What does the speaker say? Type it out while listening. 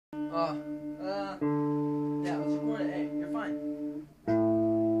Oh, yeah, let's record it. Hey, you're fine.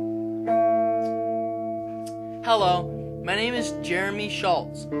 Hello, my name is Jeremy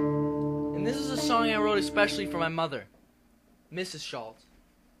Schultz, and this is a song I wrote especially for my mother, Mrs. Schultz.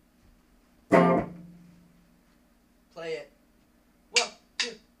 Play it. 1, 2,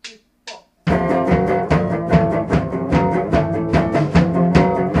 3, 4.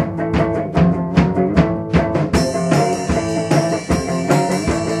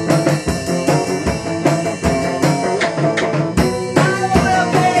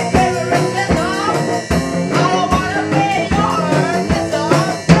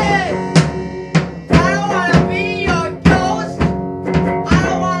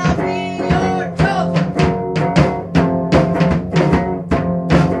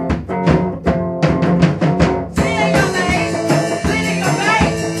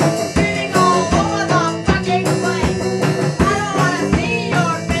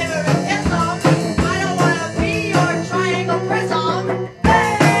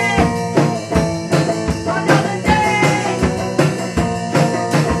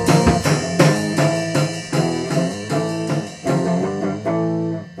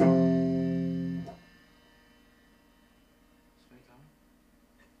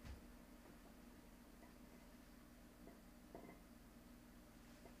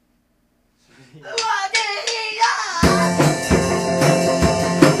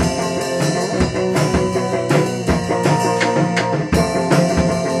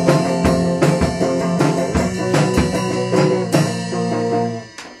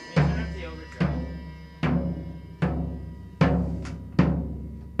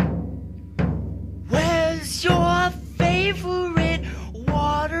 Where's your favorite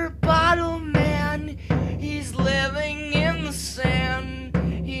water bottle man? He's living in the sand.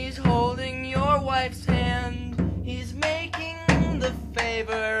 He's holding your wife's hand. He's making the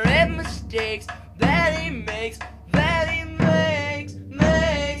favorite mistakes that he makes,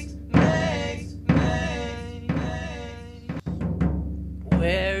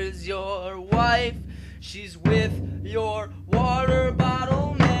 Where's your wife? She's with your water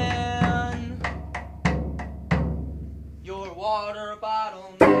bottle man. Your water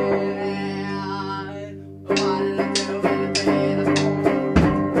bottle man. What did I do with the day that's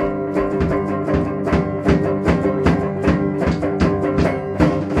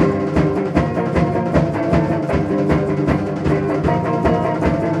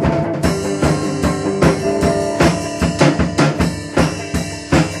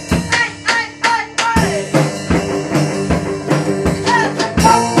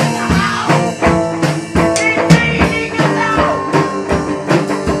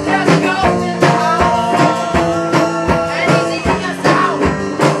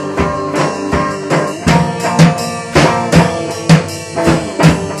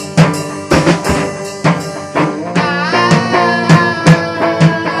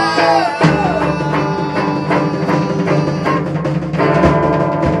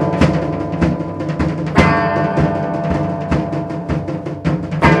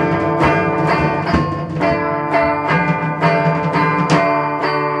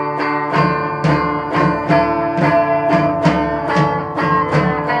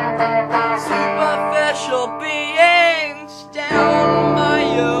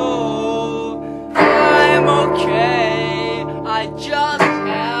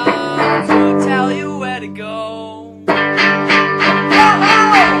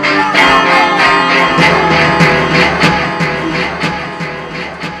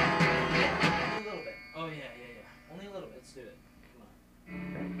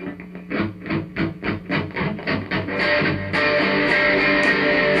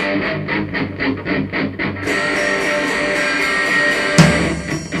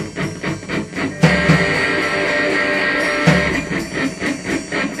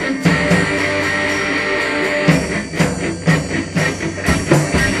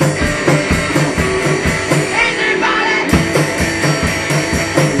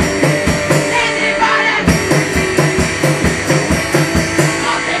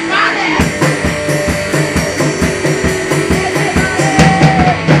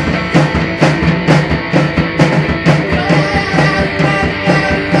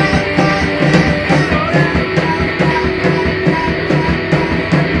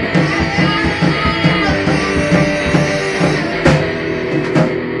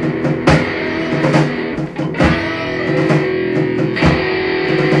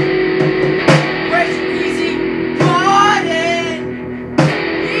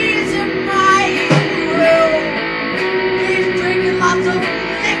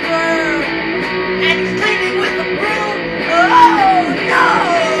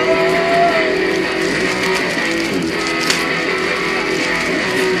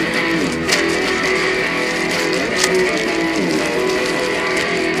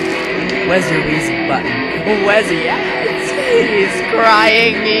Where's your easy button? Where's he at? He's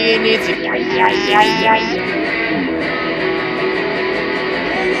crying. He needs a...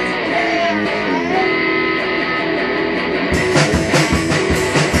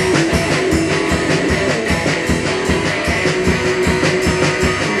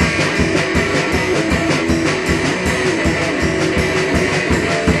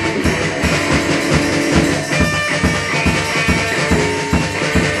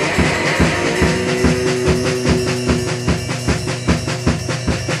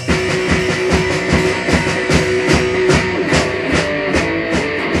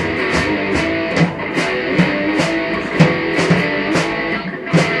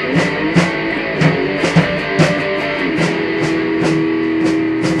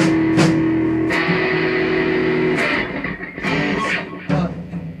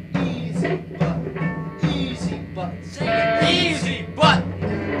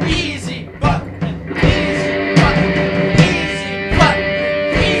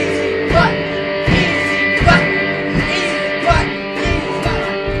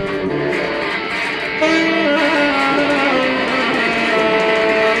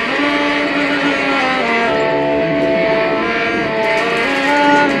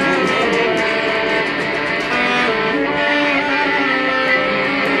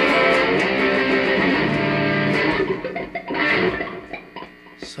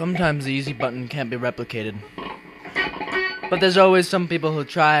 Sometimes the easy button can't be replicated. But there's always some people who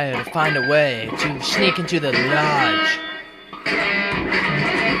try to find a way to sneak into the lodge.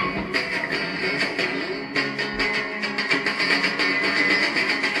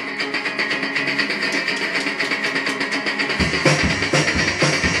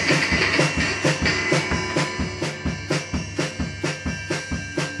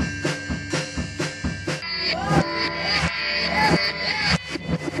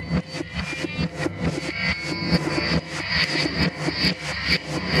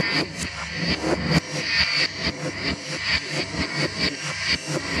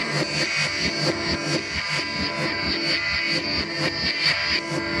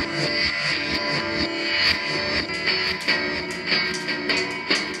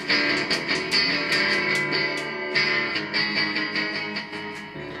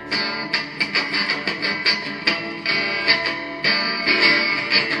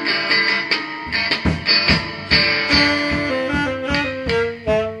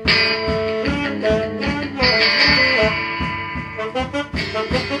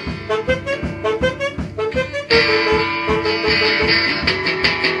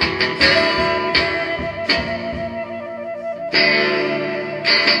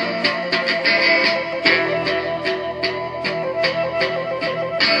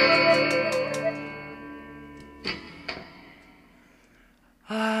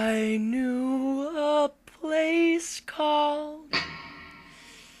 I knew a place called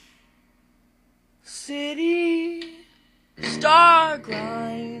City Star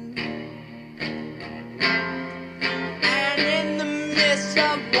Grind, and in the midst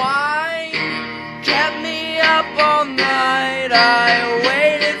of wine kept me up all night. I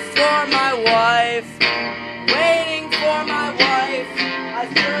waited for my wife, waiting for my wife. I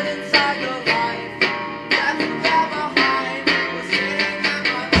stood inside the life, left there behind, was sitting at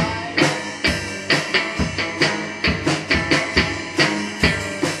my life.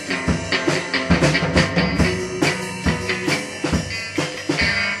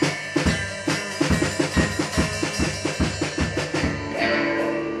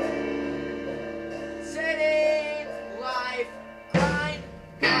 City life, grind,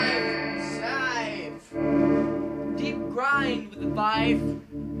 life, safe. Deep grind with the life.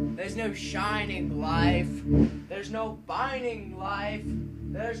 There's no shining life. There's no binding life.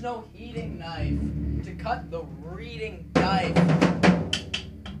 There's no heating knife to cut the reading knife.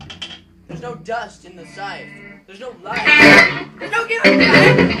 There's no dust in the scythe. There's no life. There's no giving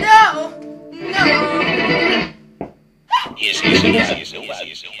life. No!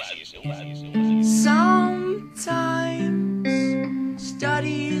 Sometimes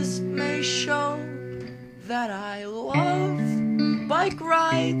studies may show that I love bike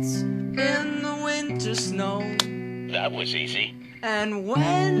rides in the winter snow. That was easy. And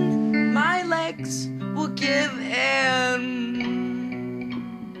when my legs will give in,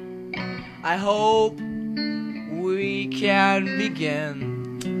 I hope we can begin.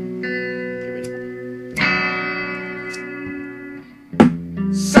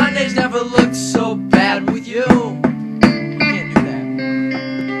 Sundays never looked so bad with you. Can't do that.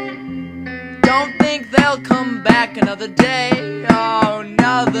 Don't think they'll come back another day. Oh,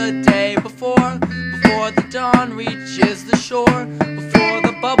 another day before the dawn reaches the shore, before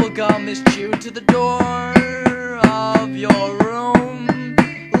the Bubblegum is chewed to the door of your room.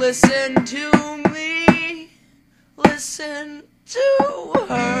 Listen to me, listen to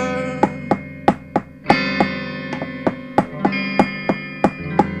her.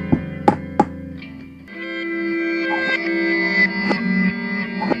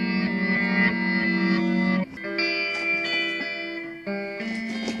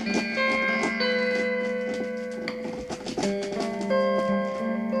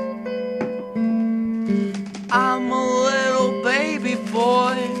 I'm a little baby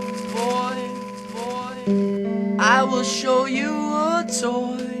boy. I will show you a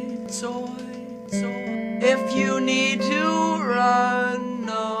toy. If you need to run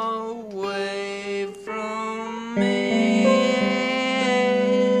away from me.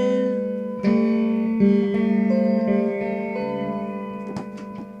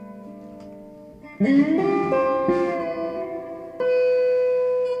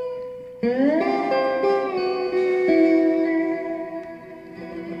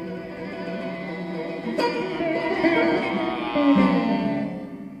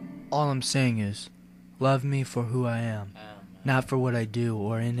 All I'm saying is, love me for who I am, not for what I do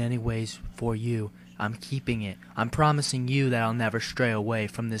or in any ways for you. I'm keeping it. I'm promising you that I'll never stray away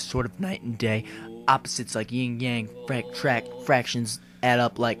from this sort of night and day. Opposites like yin yang, fractions add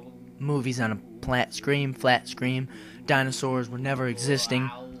up like movies on a flat screen. Dinosaurs were never existing.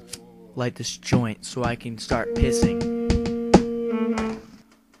 Light this joint so I can start pissing.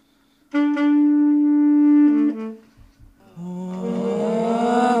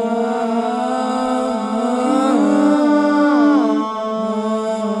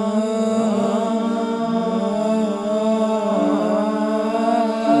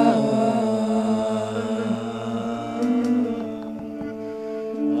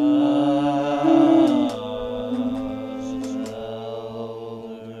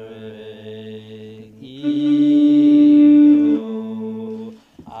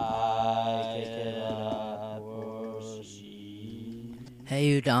 Hey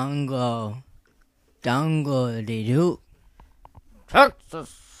you dongo de do. Bang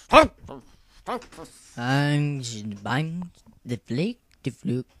the flick the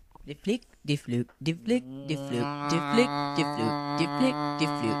fluke the flick the fluke the flick the fluke the flick the fluke the flick the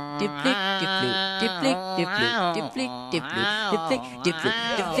fluke the flick the fluke the flick the fluke the flick the fluke the flick the fluke the flick the fluke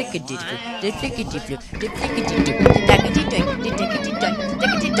the flick the fluke the flick the fluke the flick the fluke the flick the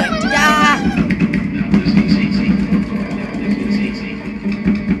fluke